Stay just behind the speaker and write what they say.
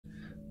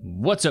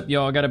What's up,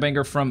 y'all? Got a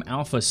banger from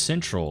Alpha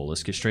Central.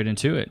 Let's get straight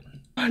into it.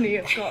 Honey,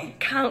 it's got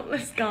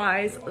countless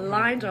guys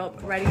lined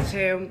up, ready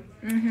to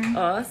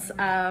us.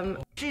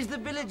 She's the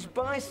village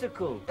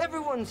bicycle.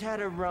 Everyone's had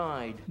a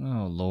ride.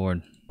 Oh,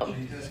 Lord.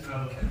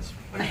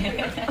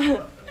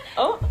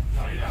 Oh,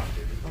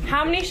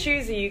 how many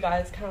shoes are you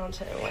guys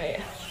counting? Wait.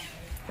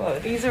 Whoa,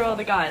 these are all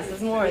the guys.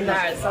 There's more in there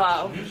as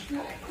well.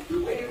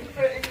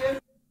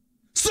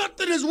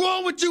 Something is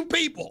wrong with you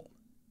people.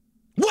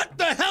 What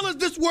the hell has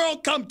this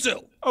world come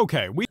to?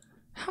 Okay,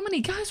 How many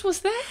guys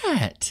was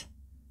that?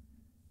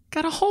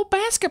 Got a whole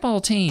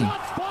basketball team.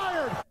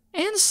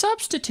 And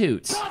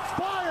substitutes.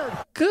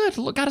 Good,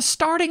 look, got a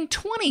starting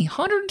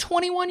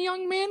 121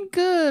 young men.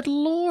 Good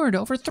Lord,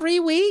 over 3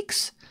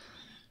 weeks?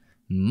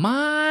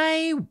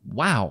 Wow.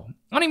 I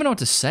don't even know what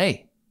to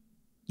say.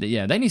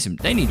 Yeah, they need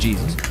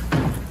Jesus.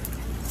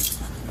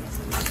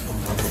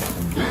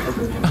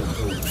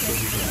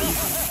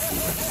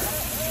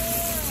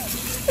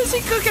 Is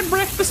he cooking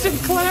breakfast in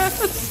class?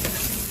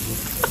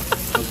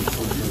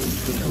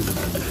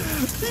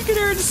 You can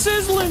hear it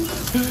sizzling.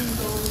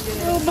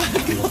 Oh my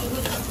God.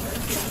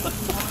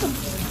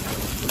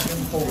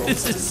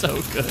 This is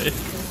so good.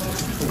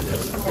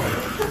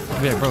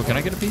 Yeah, bro, can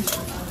I get a piece?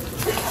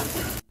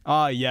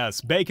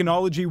 yes,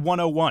 Baconology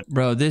 101.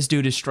 Bro, this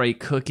dude is straight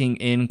cooking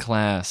in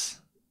class.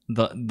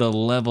 The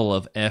level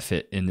of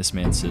effort in this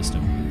man's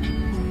system.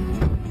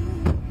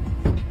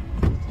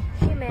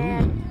 Hey,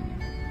 man.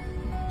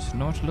 Ooh. It's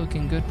not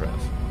looking good, bruv.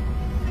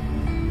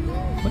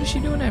 What is she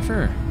doing that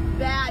for?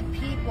 Bad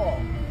people.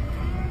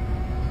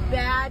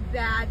 Bad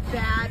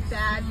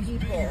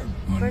people.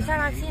 First time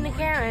I've seen a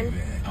Karen.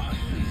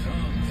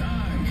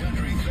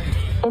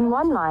 In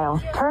 1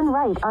 mile, turn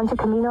right onto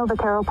Camino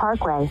Vaquero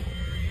Parkway.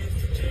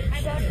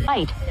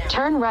 Right,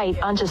 turn right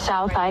onto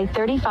South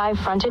I-35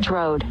 Frontage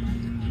Road.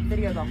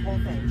 Video the whole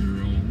thing.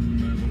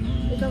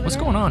 What's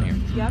going on here?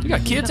 You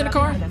got kids in the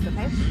car? Okay,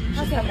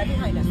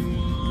 behind us.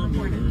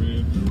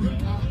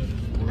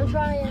 I'm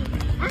trying.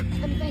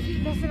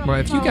 Bro,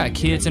 if you got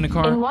kids in the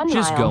car, In 1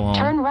 just mile, go home.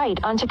 turn right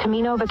onto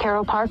Camino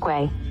Vaquero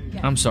Parkway.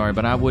 I'm sorry,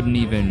 but I wouldn't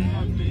even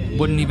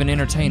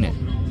entertain it.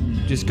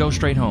 Just go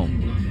straight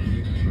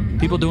home.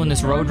 People doing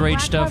this road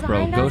rage stuff,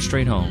 bro, go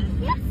straight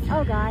home.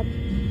 Oh, God.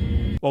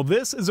 Well,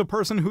 this is a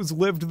person who's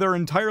lived their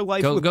entire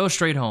life Go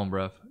straight home,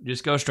 bro.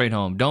 Just go straight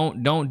home.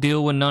 Don't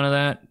deal with none of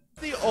that.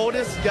 The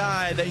oldest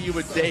guy that you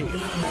would date.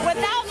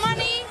 Without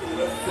money,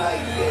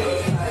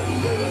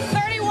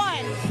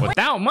 31.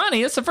 Without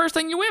money, that's the first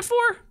thing you went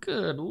for?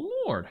 Good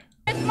Lord.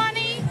 With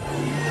money,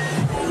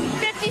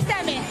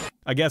 57.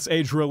 I guess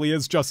age really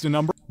is just a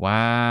number.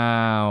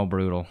 Wow,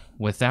 brutal.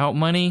 Without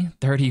money,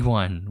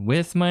 31.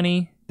 With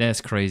money,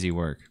 that's crazy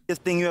work.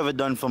 Biggest thing you ever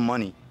done for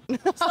money? So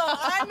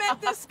I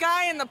met this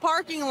guy in the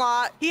parking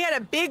lot. He had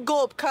a big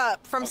gulp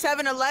cup from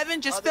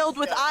 7-Eleven just filled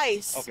with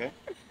ice. Okay.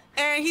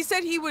 And he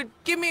said he would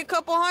give me a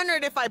couple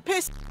hundred if I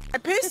pissed. I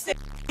pissed it.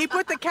 He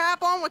put the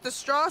cap on with the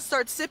straw,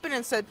 started sipping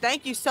and said,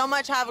 "Thank you so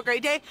much, have a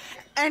great day."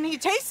 And he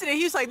tasted it.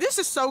 He was like, "This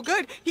is so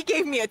good." He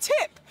gave me a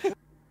tip.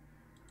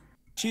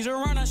 She's a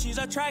runner, she's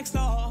a track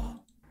star.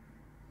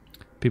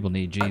 People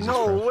need Jesus,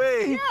 No bro.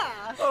 way.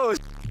 Yeah. Oh,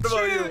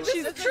 True.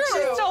 She's true.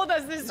 She's told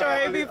us this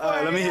story before.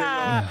 let me hear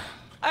it.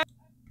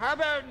 How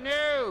about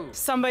new?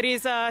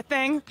 Somebody's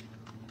thing.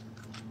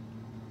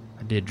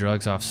 I did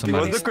drugs off What's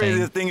somebody's the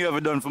craziest thing you ever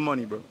done for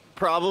money, bro?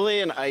 Probably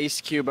an ice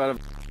cube out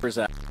of ass.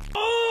 Oh.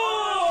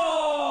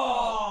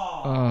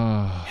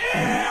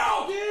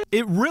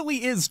 It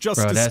really is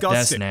just Bro, that's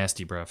disgusting.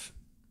 nasty, bruv.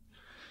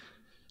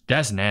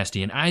 That's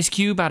nasty. An ice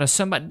cube out of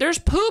somebody. There's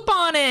poop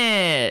on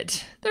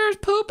it. There's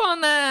poop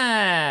on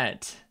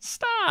that.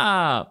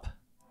 Stop.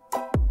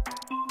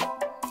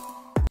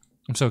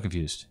 I'm so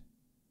confused.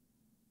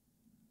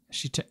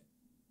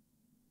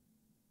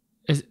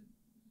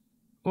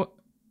 What?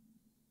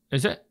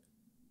 Is that?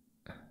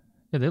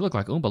 Yeah, they look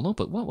like Oompa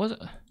Loompa. What was it?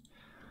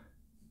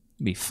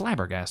 Be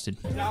flabbergasted.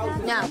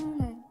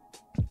 No.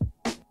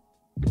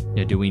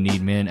 Yeah, do we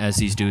need men as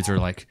these dudes are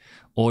like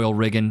oil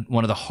rigging,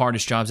 one of the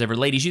hardest jobs ever?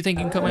 Ladies, you think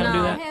you can come out and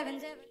do that?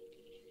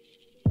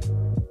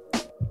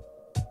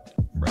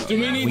 Bro, Do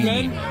we need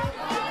men?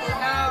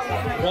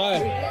 Why?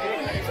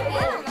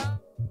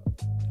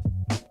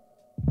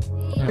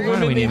 Yeah, why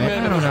do we need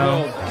men? I don't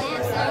know.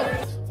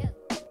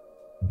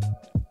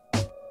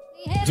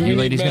 You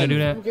ladies gonna do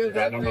that?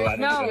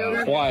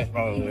 No. Why?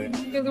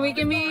 Because we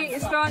can be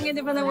strong,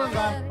 independent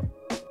women.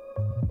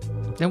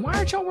 Then why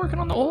aren't y'all working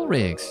on the oil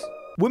rigs?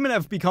 Women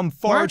have become Why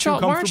far aren't too y'all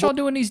comfortable.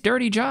 doing these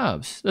dirty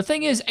jobs? The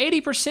thing is,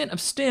 80%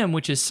 of STEM,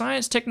 which is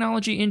science,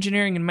 technology,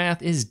 engineering, and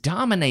math, is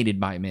dominated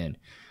by men.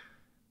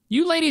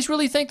 You ladies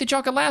really think that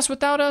y'all could last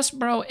without us?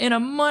 Bro, in a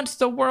month,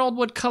 the world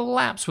would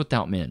collapse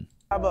without men.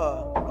 Have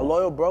a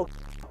loyal broke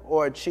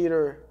or a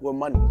cheater with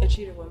money? A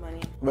cheater with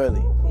money.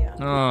 Really? Yeah.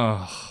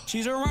 Oh.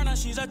 She's a runner,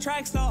 she's a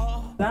track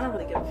star. I don't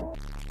really give a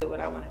f. what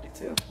I want to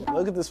do too.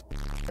 Look at this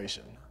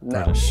situation.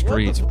 For the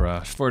streets,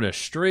 bruh. For the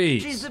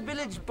streets. She's a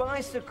village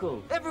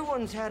bicycle.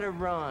 Everyone's had a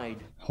ride.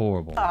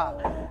 Horrible.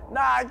 Nah,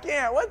 I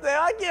can't. What the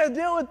hell? I can't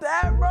deal with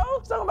that, bro.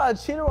 It's talking about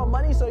a cheater with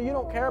money, so you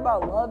don't care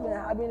about love and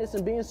happiness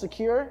and being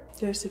secure?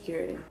 There's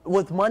security.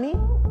 With money?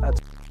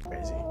 That's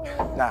crazy.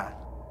 Nah.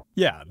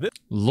 Yeah.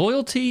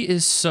 Loyalty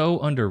is so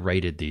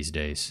underrated these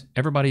days.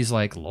 Everybody's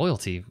like,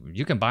 loyalty?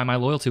 You can buy my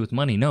loyalty with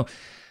money. No.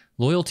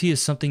 Loyalty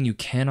is something you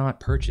cannot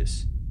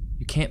purchase.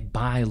 You can't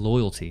buy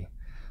loyalty.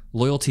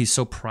 Loyalty is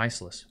so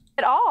priceless.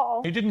 At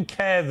all. You didn't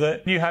care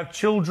that you have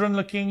children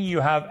looking, you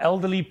have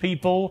elderly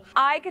people.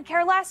 I could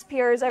care less,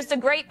 Piers. Just a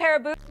great pair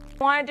of boots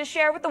I wanted to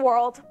share with the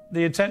world.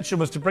 The intention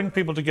was to bring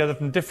people together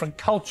from different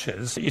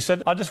cultures. You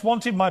said, I just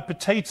wanted my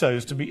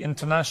potatoes to be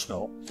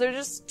international. They're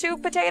just 2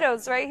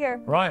 potatoes right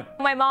here. Right.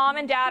 My mom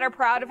and dad are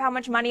proud of how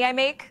much money I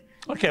make.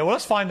 Okay, well,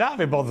 let's find out if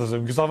it bothers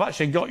them, because I've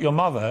actually got your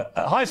mother.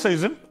 Hi,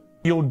 Susan.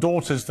 Your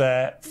daughter's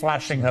there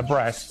flashing her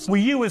breasts. Were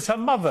you, as her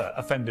mother,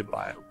 offended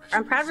by it?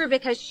 I'm proud of her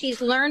because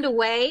she's learned a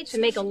way to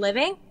make a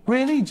living.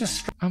 Really?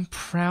 Just... I'm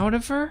proud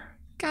of her?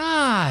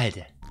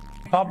 God.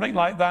 Public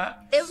like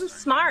that? It was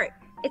smart.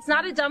 It's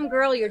not a dumb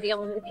girl you're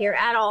dealing with here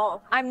at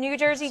all. I'm New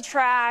Jersey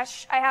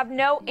trash. I have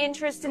no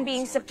interest in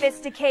being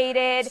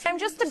sophisticated. I'm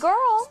just a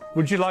girl.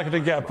 Would you like her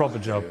to get a proper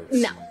job?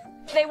 No.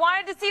 They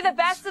wanted to see the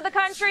best of the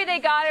country. They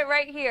got it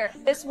right here.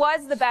 This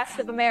was the best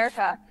of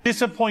America.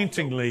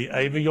 Disappointingly,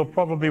 Ava, you're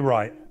probably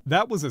right.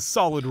 That was a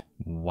solid...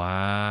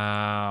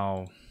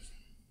 Wow.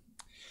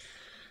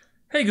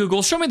 Hey,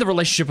 Google, show me the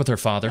relationship with her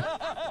father.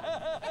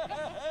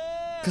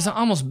 Because I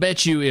almost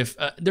bet you if...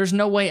 there's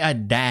no way a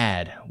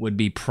dad would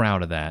be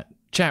proud of that.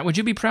 Chat, would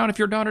you be proud if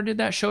your daughter did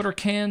that? Showed her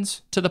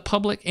cans to the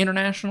public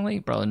internationally?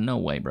 Bro, no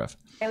way, bro.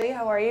 Haley,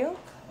 how are you?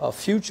 A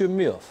future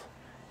MILF.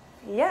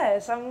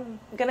 Yes, I'm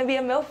gonna be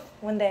a MILF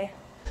one day.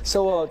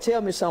 So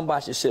tell me something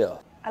about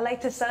yourself. I like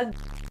to suck.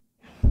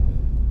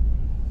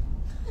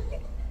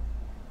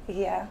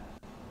 Yeah.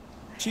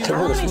 She's a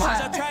really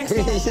smile. I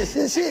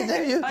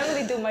don't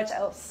really do much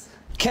else.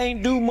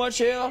 Can't do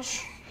much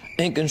else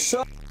and can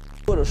suck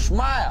with a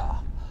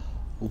smile.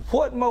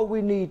 What more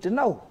we need to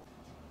know?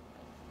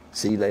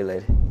 See you later,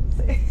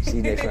 lady. See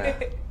you next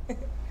round.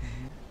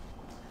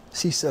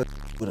 She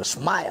sucked with a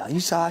smile. You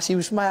saw how she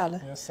was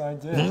smiling? Yes, I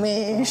did.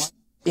 Man,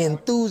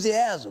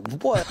 enthusiasm,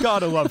 boy.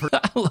 Gotta love her.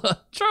 I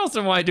love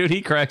Charleston White, dude.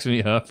 He cracks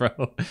me up,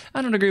 bro.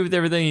 I don't agree with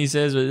everything he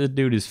says, but this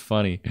dude is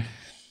funny.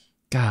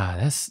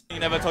 God, that's... You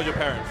never told your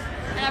parents?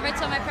 I never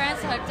told my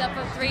parents. I hooked up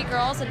with 3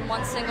 girls and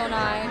 1 single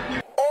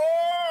night.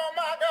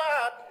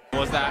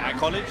 Was that at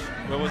college?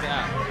 Where was it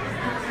at?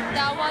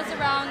 That was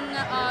around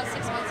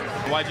 6 months ago.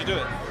 Why'd you do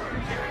it?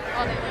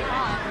 Oh, they were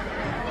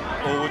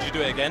hot. Or would you do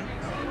it again?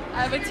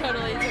 I would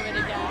totally do it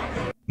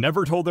again.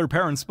 Never told their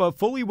parents, but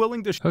fully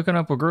willing to... Hooking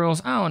up with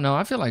girls? I don't know.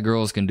 I feel like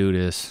girls can do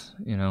this.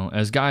 You know,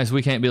 as guys,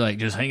 we can't be like,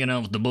 just hanging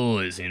out with the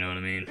boys, you know what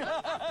I mean?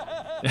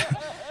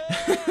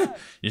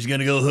 Just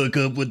gonna go hook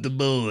up with the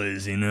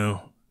boys, you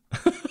know?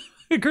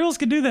 Girls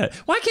can do that.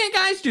 Why can't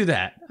guys do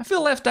that? I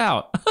feel left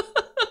out.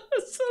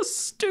 It's so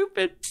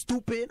stupid.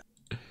 Stupid.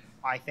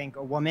 I think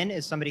a woman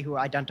is somebody who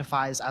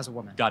identifies as a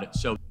woman. Got it.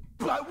 So...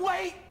 But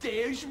wait,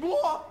 there's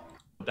more.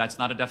 That's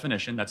not a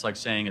definition. That's like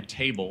saying a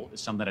table is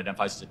something that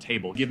identifies as a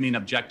table. Give me an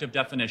objective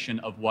definition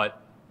of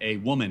what a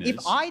woman is.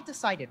 If I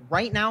decided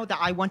right now that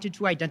I wanted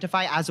to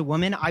identify as a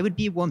woman, I would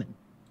be a woman.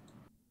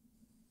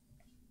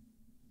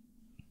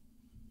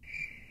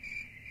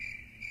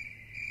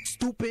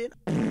 Stupid.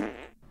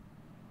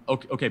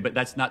 Okay, but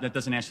that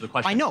doesn't answer the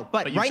question. I know,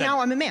 but right now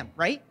I'm a man,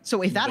 right?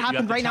 So if that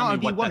happened right now, I'd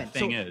be a woman.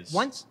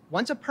 So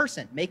once a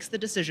person makes the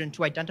decision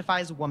to identify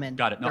as a woman,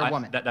 got it. No, they're a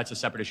woman. That's a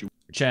separate issue.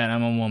 Chad,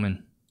 I'm a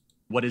woman.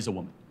 What is a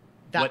woman?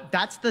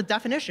 That's the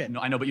definition. No,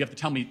 I know, but you have to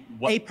tell me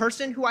what. A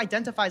person who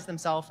identifies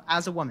themselves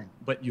as a woman.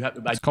 But you have.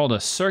 It's called a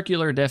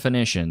circular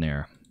definition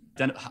there.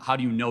 Then how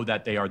do you know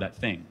that they are that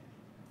thing?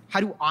 How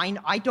do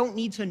I don't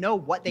need to know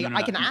what they.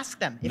 I can ask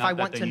them if I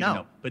want to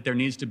know. But there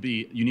needs to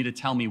be. You need to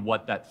tell me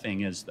what that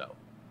thing is, though.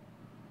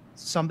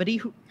 Somebody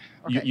who...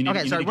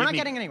 Okay, sorry, we're not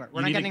getting anywhere.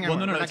 We're not getting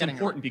anywhere. Well, no, it's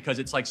important because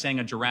it's like saying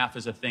a giraffe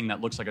is a thing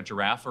that looks like a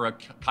giraffe or a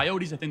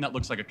coyote is a thing that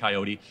looks like a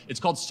coyote. It's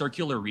called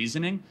circular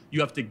reasoning. You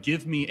have to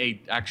give me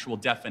a actual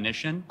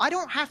definition. I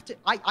don't have to...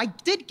 I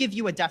did give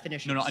you a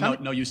definition.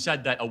 No, you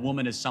said that a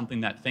woman is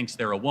something that thinks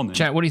they're a woman.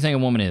 Chat, what do you think a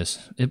woman is?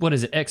 What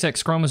is it,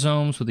 XX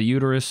chromosomes with a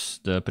uterus,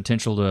 the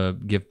potential to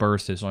give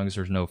birth as long as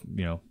there's no,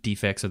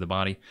 defects of the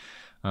body?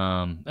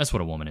 That's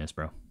what a woman is,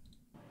 bro.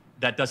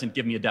 That doesn't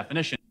give me a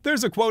definition.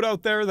 There's a quote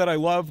out there that I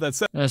love that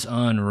says... That's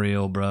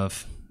unreal,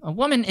 bruv. A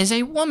woman is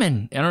a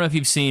woman. I don't know if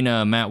you've seen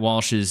Matt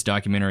Walsh's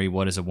documentary,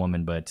 What is a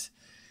Woman, but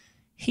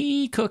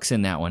he cooks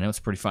in that one. It was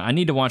pretty fun. I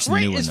need to watch the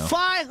new one, though.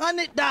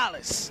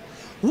 Rent is $500.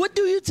 What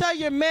do you tell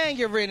your man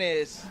your rent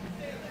is?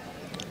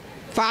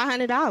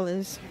 $500.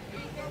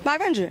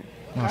 $500.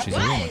 Oh, she's a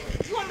woman.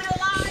 You want me to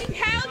lie?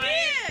 Hell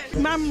yeah!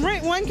 My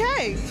rent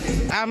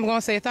 $1K. I'm gonna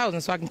say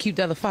 1,000 so I can keep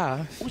the other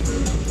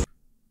 5.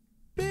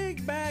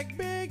 Big bag,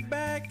 big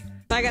bag.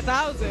 Like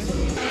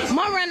 1,000.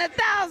 My rent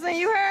 1,000.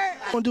 You heard?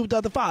 gonna do with the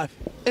other 5?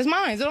 It's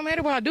mine. It don't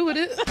matter what I do with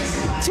it.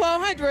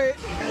 1,200.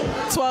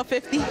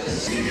 1,250.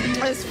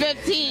 It's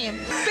 15.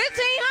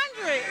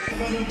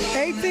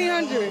 1,500.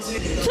 1,800.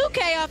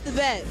 2K off the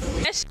bet.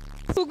 That's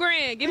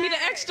 $2,000. Give me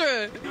the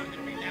extra.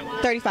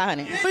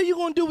 3,500. What are you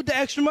gonna do with the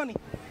extra money?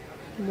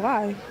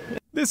 Why?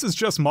 This is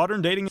just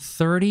modern dating.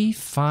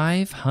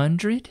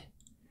 3,500?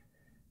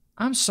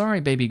 I'm sorry,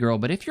 baby girl,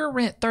 but if your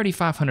rent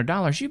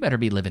 $3,500, you better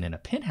be living in a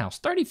penthouse.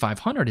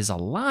 3,500 is a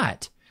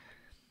lot.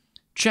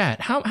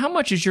 Chat, how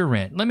much is your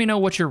rent? Let me know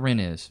what your rent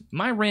is.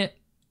 My rent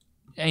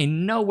ain't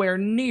nowhere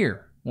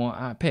near, well,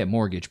 I pay a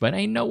mortgage, but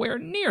ain't nowhere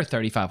near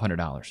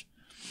 $3,500.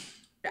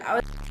 I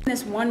was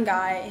this one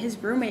guy, his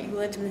roommate who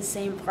lived in the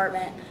same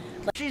apartment.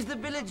 Like, she's the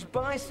village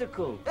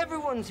bicycle.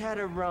 Everyone's had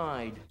a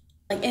ride.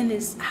 Like in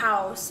this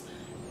house,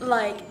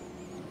 like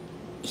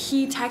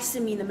he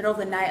texted me in the middle of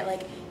the night,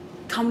 like,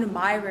 come to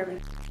my room.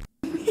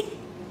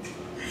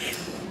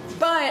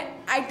 But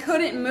I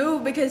couldn't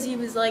move because he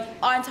was like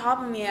on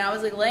top of me and I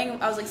was like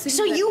laying, I was like sleeping.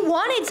 So you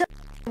wanted to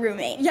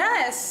roommate?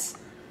 Yes.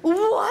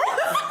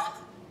 What?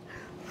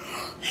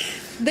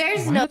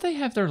 There's Why do they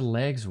have their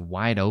legs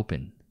wide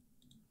open?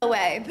 no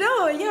way.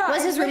 No, yeah.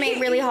 Was his roommate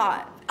really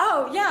hot?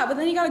 Oh yeah, but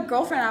then he got a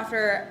girlfriend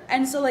after,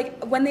 and so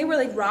like when they were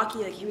like rocky,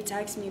 like he would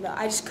text me, but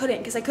I just couldn't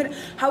because I couldn't.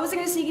 How was I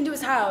gonna sneak into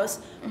his house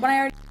when I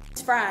already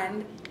his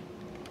friend,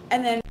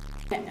 and then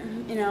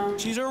you know?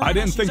 I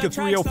didn't think a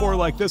 304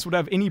 like this would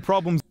have any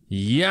problems.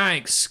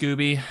 Yikes,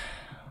 Scooby.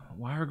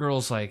 Why are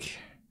girls like...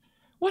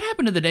 What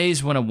happened to the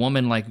days when a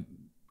woman, like,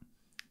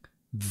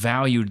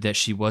 valued that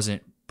she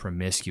wasn't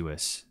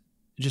promiscuous?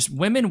 Just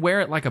women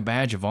wear it like a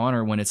badge of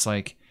honor when it's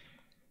like,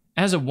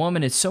 as a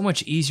woman, it's so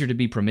much easier to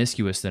be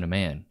promiscuous than a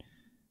man.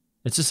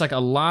 It's just like a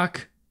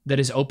lock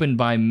that is opened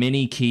by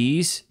many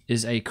keys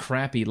is a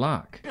crappy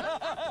lock.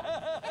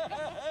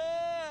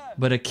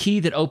 But a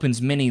key that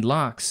opens many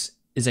locks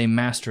is a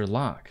master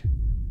lock.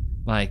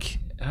 Like,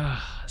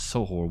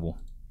 so horrible.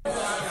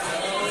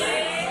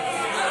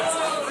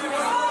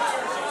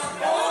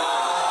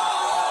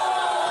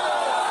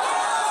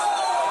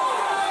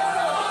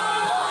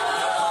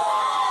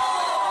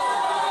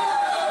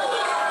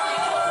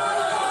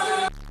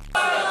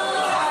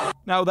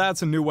 Now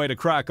that's a new way to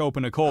crack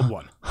open a cold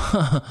one.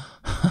 I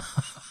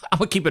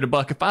would keep it a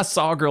buck. If I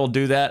saw a girl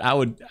do that, I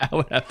would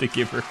have to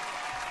give her...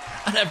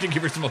 I'd have to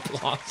give her some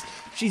applause.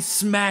 She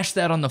smashed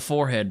that on the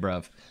forehead,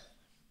 bruv.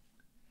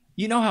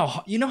 You know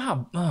how,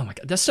 oh my God,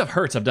 that stuff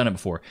hurts. I've done it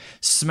before.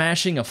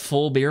 Smashing a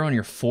full beer on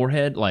your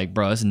forehead, like,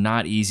 bro, it's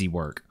not easy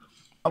work.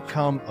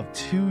 Outcome of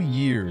 2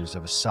 years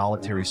of a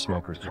solitary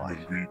smoker's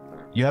life.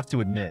 You have to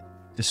admit,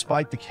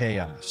 despite the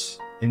chaos,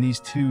 in these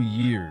 2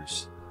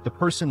 years, the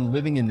person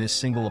living in this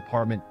single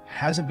apartment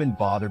hasn't been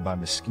bothered by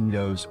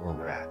mosquitoes or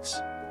rats.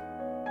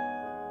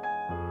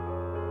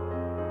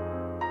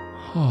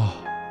 Oh,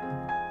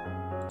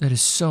 that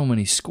is so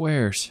many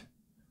squares.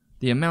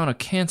 The amount of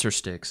cancer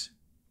sticks.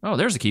 Oh,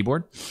 there's a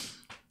keyboard.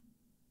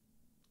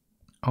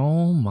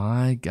 Oh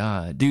my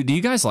God. Dude, do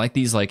you guys like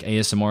these like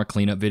ASMR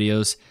cleanup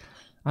videos?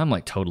 I'm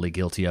like totally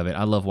guilty of it.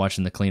 I love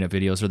watching the cleanup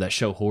videos or that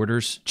show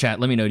Hoarders. Chat,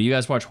 let me know. Do you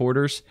guys watch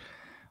Hoarders?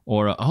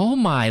 Or, oh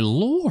my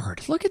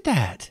Lord, look at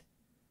that.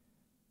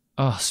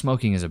 Oh,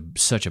 smoking is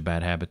such a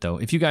bad habit though.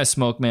 If you guys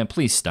smoke, man,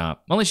 please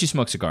stop. Unless you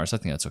smoke cigars, I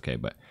think that's okay,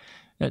 but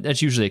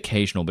that's usually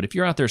occasional. But if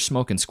you're out there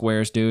smoking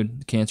squares,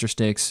 dude, cancer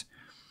sticks,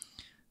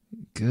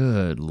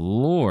 good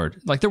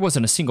Lord. Like there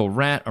wasn't a single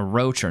rat, a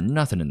roach, or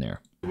nothing in there.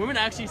 Women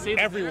actually say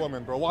every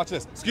woman, bro. Watch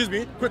this. Excuse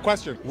me, quick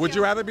question. Would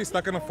you rather be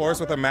stuck in a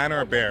forest with a man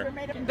or a bear?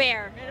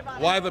 Bear.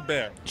 Why the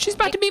bear? She's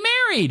about to be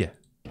married.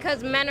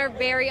 Because men are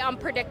very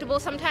unpredictable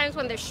sometimes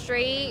when they're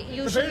straight,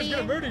 usually.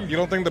 You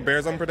don't think the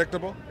bear's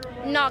unpredictable?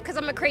 No, because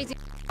I'm a crazy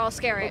I'll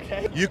scare it.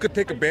 Okay. You could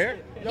take a bear?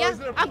 Yeah,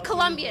 I'm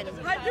Colombian.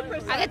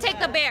 I could take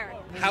the bear.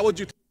 How would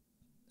you?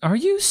 Are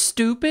you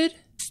stupid?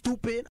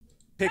 Stupid.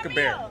 Take a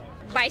bear.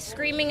 By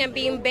screaming and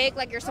being big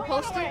like you're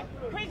supposed to.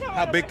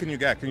 How big can you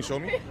get? Can you show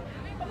me?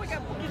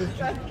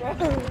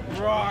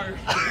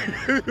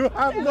 You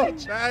have no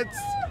chance.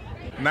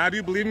 Now do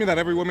you believe me that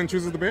every woman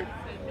chooses the bear?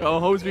 Oh,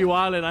 hoes be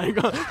wildin'. I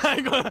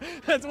ain't gonna.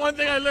 That's one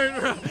thing I learned,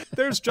 bro.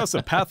 There's just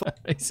a path.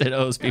 He said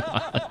hoes be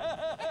wildin'.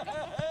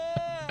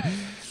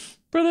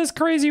 Bro, that's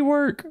crazy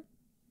work.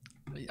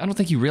 I don't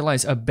think you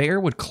realize a bear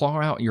would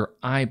claw out your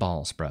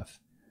eyeballs, bruv.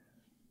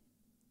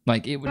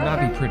 Like, it would not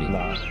be pretty.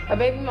 Nah. A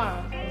baby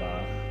mom.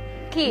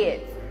 Nah.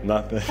 Kids.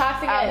 Nothing.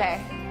 Toxic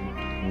eggs.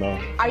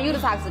 No. Are you the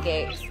toxic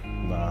eggs?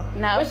 Nah.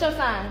 No. What's your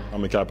sign?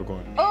 I'm a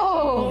Capricorn.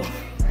 Oh.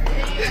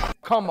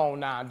 Come on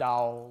now,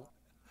 dog.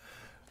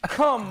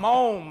 Come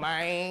on,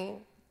 man.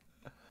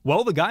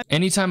 Well, the guy...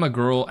 Anytime a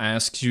girl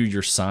asks you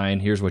your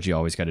sign, here's what you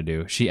always got to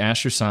do. She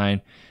asks your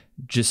sign,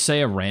 just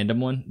say a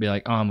random one. Be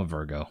like, oh, I'm a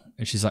Virgo.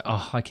 And she's like,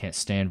 oh, I can't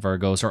stand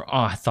Virgos. Or,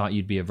 oh, I thought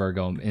you'd be a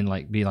Virgo. And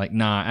like, be like,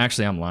 nah,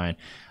 actually, I'm lying.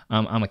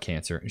 I'm a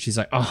Cancer. And she's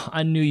like, oh,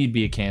 I knew you'd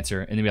be a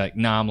Cancer. And then be like,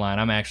 nah, I'm lying.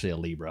 I'm actually a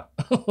Libra.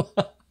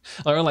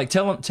 Or like,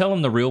 tell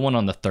them the real one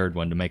on the third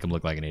one to make them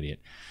look like an idiot.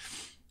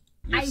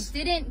 I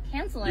didn't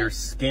cancel it. You're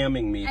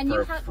scamming me and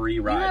for a free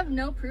ride. You have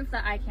no proof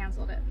that I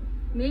canceled it.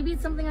 Maybe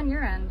it's something on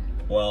your end.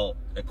 Well,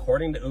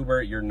 according to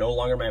Uber, you're no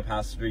longer my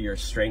passenger. You're a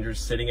stranger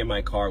sitting in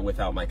my car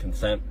without my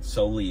consent.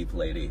 So leave,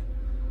 lady.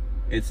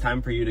 It's time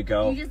for you to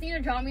go. You just need to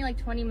drop me like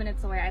 20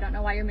 minutes away. I don't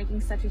know why you're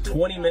making such a huge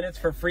 20 deal. minutes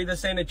for free?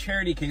 This ain't a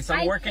charity case.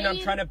 I'm working. I'm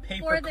trying to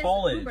pay for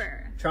college.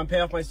 Uber. Trying to pay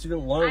off my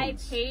student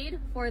loans. I paid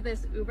for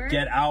this Uber.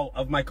 Get out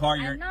of my car.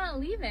 Your I'm not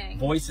leaving.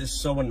 voice is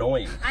so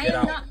annoying. Get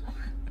out. Not.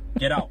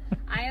 Get out.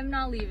 I am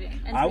not leaving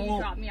until you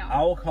drop me off.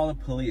 I will call the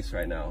police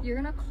right now. You're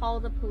gonna call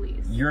the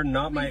police. You're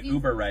not my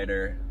Uber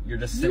rider. You're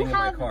just sitting in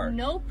my car. You have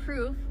no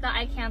proof that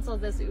I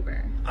canceled this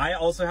Uber. I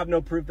also have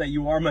no proof that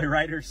you are my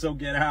rider, so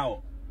get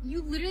out.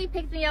 You literally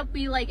picked me up.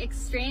 We like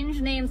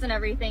exchanged names and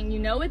everything. You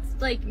know it's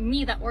like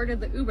me that ordered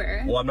the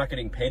Uber. Well, I'm not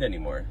getting paid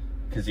anymore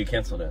because you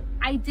canceled it.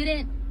 I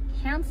didn't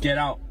cancel. Get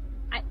out.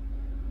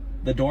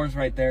 The door's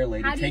right there,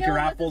 lady. Take your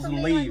apples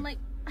and leave.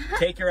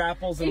 Take your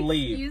apples and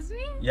leave. Excuse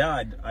me?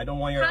 Yeah, I don't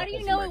want your apples. How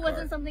do you know it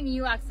wasn't something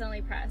you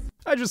accidentally pressed?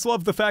 I just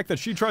love the fact that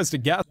she tries to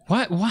guess.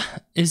 What?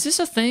 Is this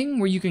a thing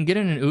where you can get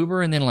in an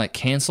Uber and then like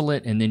cancel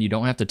it and then you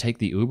don't have to take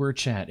the Uber?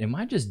 Chat, am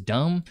I just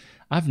dumb?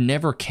 I've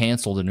never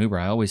canceled an Uber.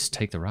 I always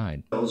take the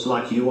ride. Girls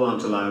like you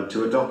aren't allowed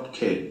to adopt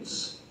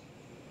kids.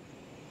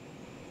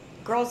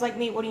 Girls like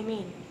me, what do you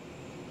mean?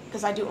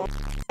 Because I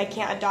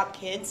can't adopt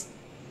kids?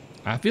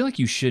 I feel like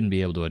you shouldn't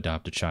be able to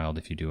adopt a child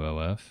if you do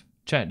OF.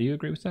 Chat, do you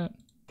agree with that?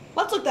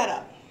 Let's look that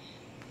up.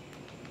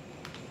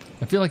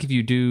 I feel like if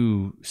you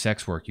do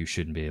sex work, you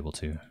shouldn't be able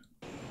to.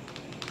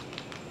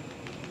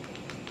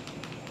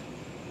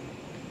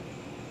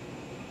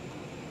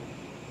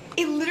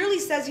 It literally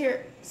says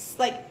here,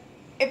 like,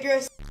 if you're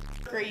a sex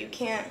worker, you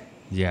can't.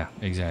 Yeah,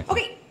 exactly.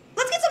 Okay,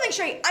 let's get something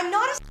straight. I'm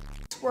not a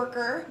sex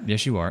worker.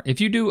 Yes, you are. If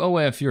you do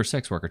OF, you're a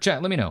sex worker.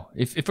 Chat, let me know.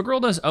 If a girl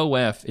does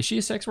OF, is she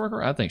a sex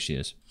worker? I think she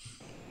is.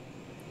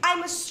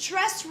 I'm a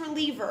stress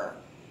reliever.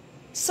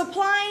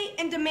 Supply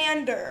and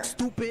demander.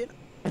 Stupid.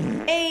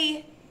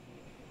 A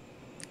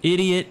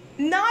idiot.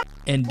 Not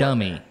and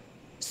dummy.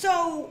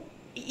 So,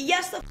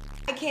 yes,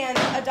 I can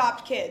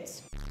adopt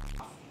kids.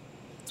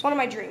 It's one of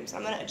my dreams.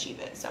 I'm gonna achieve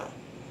it, so.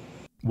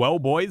 Well,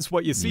 boys,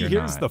 what you see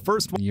here's the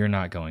first one. You're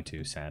not going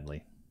to,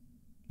 sadly.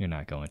 You're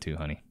not going to,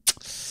 honey.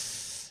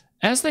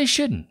 As they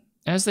shouldn't.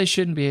 As they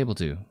shouldn't be able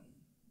to.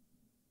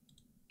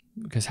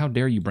 Because how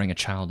dare you bring a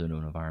child into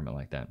an environment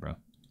like that, bro?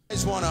 You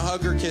guys want to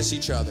hug or kiss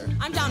each other?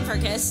 I'm down for a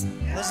kiss.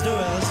 Let's do it.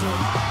 Let's do it.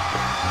 All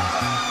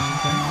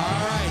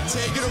right,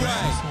 take it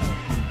away.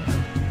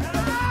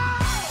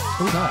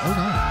 Oh God! Oh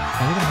God!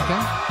 Oh look at that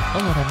guy!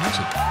 Oh Lord have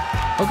mercy!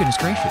 Oh goodness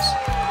gracious!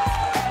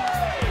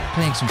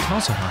 Playing some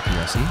tonsil hockey,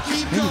 I see.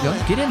 There you go.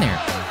 Get in there.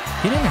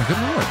 Get in there. Good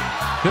Lord.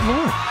 Good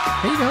Lord.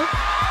 There you go.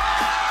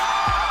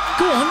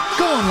 Go on.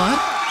 Go on, lad.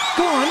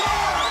 Go on.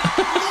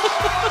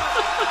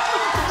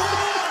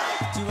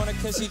 Do you want to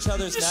kiss each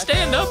other's neck? Just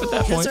stand up at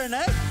that point. Kiss her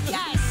neck?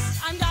 Yes,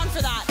 I'm down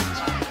for that.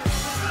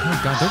 Oh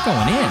God, they're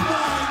going in.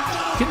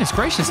 Goodness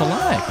gracious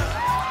alive.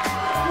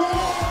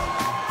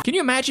 Can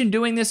you imagine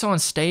doing this on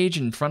stage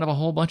in front of a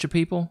whole bunch of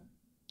people?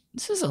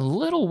 This is a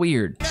little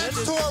weird.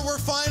 Next tour, we're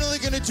finally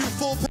going to do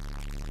full... 3,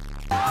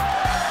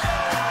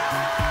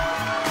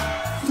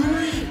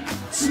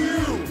 2,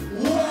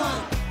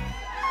 1.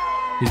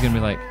 He's going to be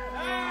like...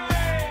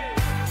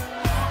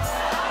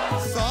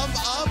 Thumb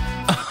up.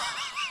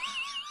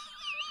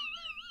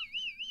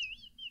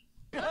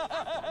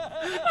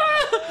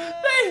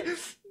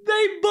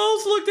 They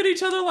both looked at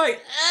each other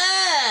like,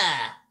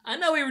 ah! I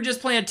know we were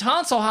just playing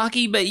tonsil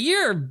hockey, but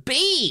you're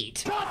beat.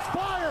 Shots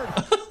fired.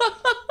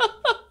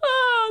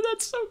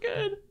 That's so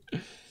good.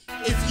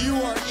 If you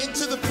are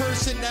into the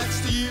person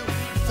next to you,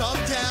 thumb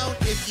down.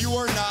 If you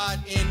are not,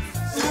 in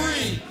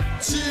 3,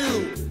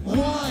 2,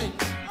 1.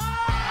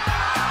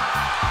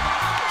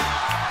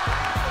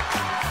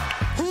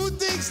 Who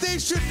thinks they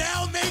should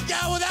now make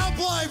out without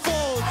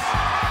blindfolds?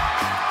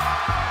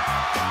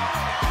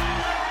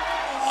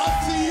 Up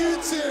to you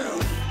two.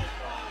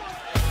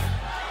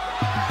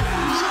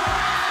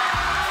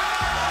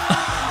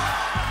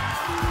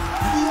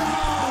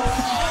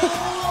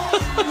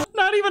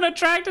 Not even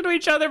attracted to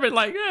each other, but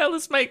like, yeah,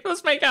 let's make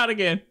out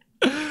again.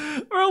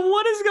 Bro,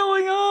 what is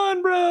going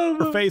on, bro?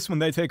 Her face when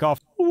they take off.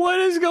 What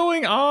is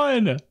going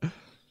on?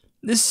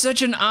 This is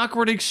such an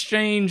awkward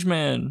exchange,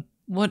 man.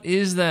 What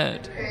is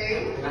that?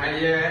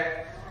 Not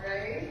yet.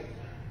 Ready?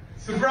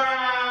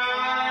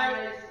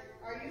 Surprise!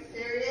 Are you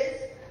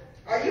serious?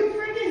 Are you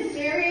freaking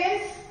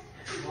serious?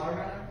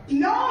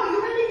 No,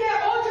 you really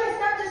get all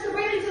dressed up just to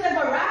bring me to the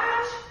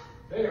garage?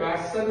 Babe,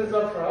 I set this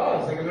up for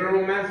us. Like a little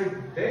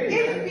romantic day.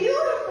 It's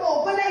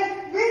beautiful, but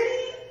like,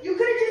 really? You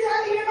could have just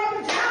had me in my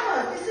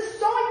pajamas. This is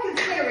so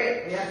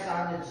inconsiderate. Yes,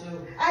 I did too.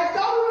 I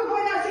thought we were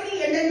going out to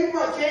eat, and then you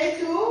brought Jay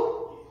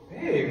too?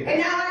 Babe. And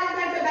now I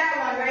like the bad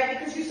one, right?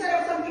 Because you set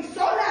up something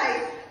so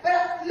nice.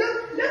 But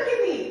look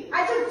at me.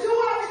 I took 2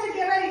 hours to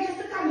get ready just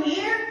to come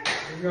here.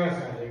 Go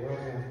outside, go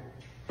outside.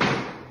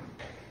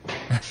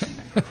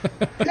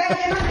 Like,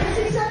 am I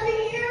missing something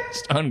here?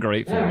 Just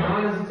ungrateful. Yeah, man, I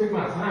honestly took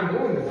my time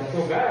doing this. I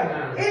feel bad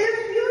now. It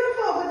is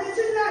beautiful, but this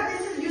is not,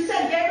 you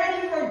said get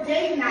ready for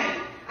date night.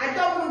 I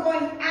thought we were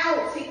going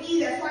out to eat,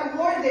 that's why I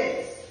wore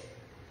this.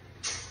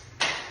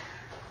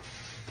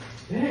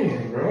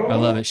 Dang, bro. I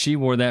love it. She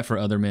wore that for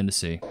other men to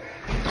see.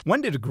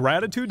 When did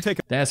gratitude take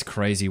a... That's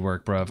crazy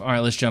work, bruv. All right,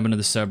 let's jump into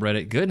the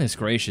subreddit. Goodness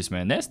gracious,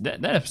 man.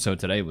 That episode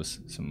today was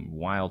some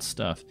wild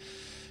stuff.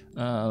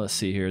 Let's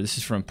see here. This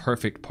is from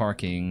Perfect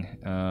Parking.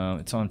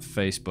 It's on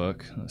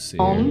Facebook. Let's see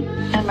here.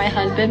 And my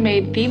husband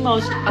made the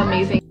most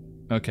amazing...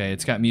 Okay,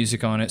 it's got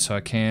music on it, so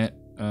I can't...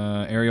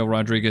 Ariel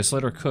Rodriguez,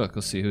 let her cook.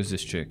 Let's see, who's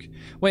this chick?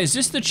 Wait, is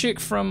this the chick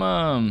from,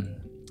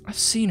 I've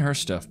seen her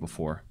stuff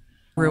before.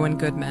 Ruin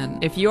good men.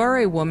 If you are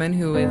a woman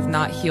who is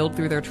not healed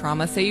through their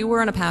trauma, say you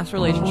were in a past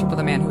relationship with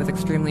a man who was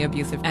extremely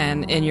abusive,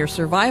 and in your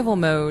survival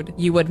mode,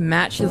 you would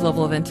match his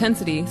level of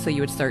intensity, so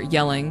you would start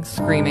yelling,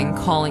 screaming,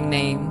 calling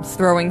names,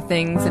 throwing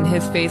things in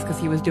his face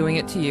because he was doing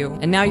it to you,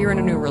 and now you're in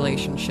a new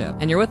relationship,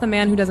 and you're with a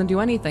man who doesn't do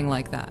anything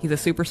like that. He's a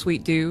super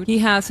sweet dude. He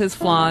has his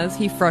flaws,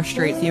 he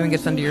frustrates you and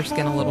gets under your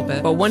skin a little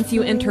bit, but once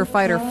you enter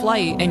fight or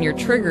flight, and you're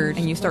triggered,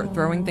 and you start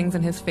throwing things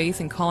in his face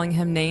and calling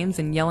him names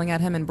and yelling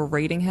at him and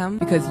berating him,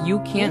 because you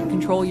can't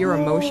control your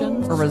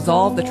emotions or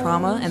resolve the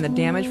trauma and the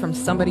damage from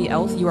somebody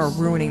else, you are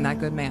ruining that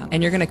good man.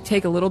 And you're gonna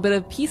take a little bit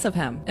of piece of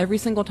him every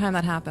single time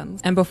that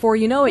happens. And before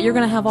you know it, you're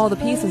gonna have all the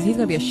pieces. He's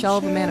gonna be a shell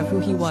of a man of who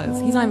he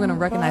was. He's not even gonna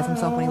recognize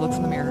himself when he looks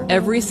in the mirror.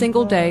 Every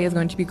single day is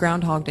going to be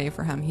Groundhog Day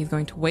for him. He's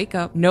going to wake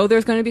up, know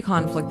there's going to be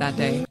conflict that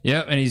day.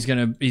 Yeah, and he's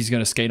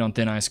gonna skate on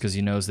thin ice because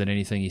he knows that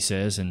anything he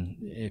says, and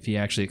if he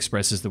actually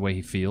expresses the way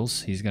he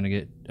feels, he's gonna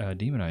get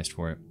demonized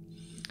for it.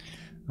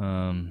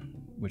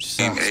 Which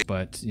sucks,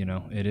 but, you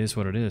know, it is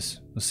what it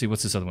is. Let's see,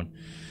 what's this other one?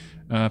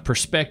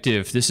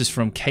 Perspective. This is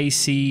from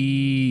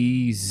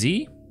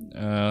KCZ.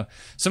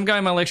 Some guy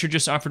in my lecture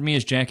just offered me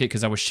his jacket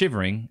because I was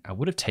shivering. I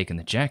would have taken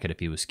the jacket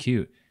if he was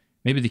cute.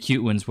 Maybe the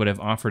cute ones would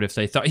have offered if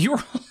they thought you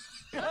were...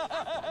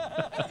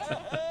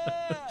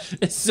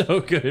 It's so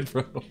good,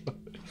 bro.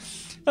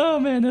 Oh,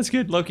 man, that's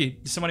good. Loki,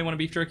 does somebody want a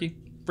beef jerky?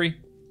 Free.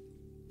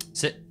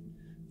 Sit.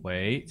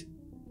 Wait.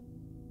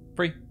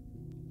 Free.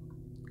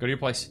 Go to your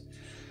place.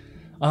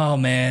 Oh,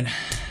 man.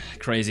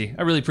 Crazy.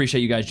 I really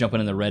appreciate you guys jumping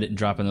in the Reddit and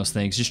dropping those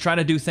things. Just try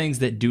to do things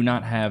that do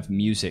not have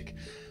music.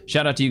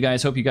 Shout out to you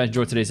guys. Hope you guys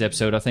enjoyed today's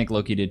episode. I think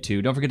Loki did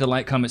too. Don't forget to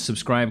like, comment,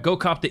 subscribe. Go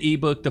cop the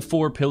ebook, The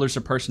 4 Pillars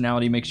of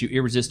Personality. Makes you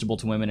irresistible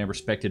to women and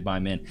respected by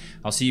men.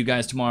 I'll see you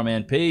guys tomorrow,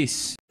 man.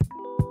 Peace.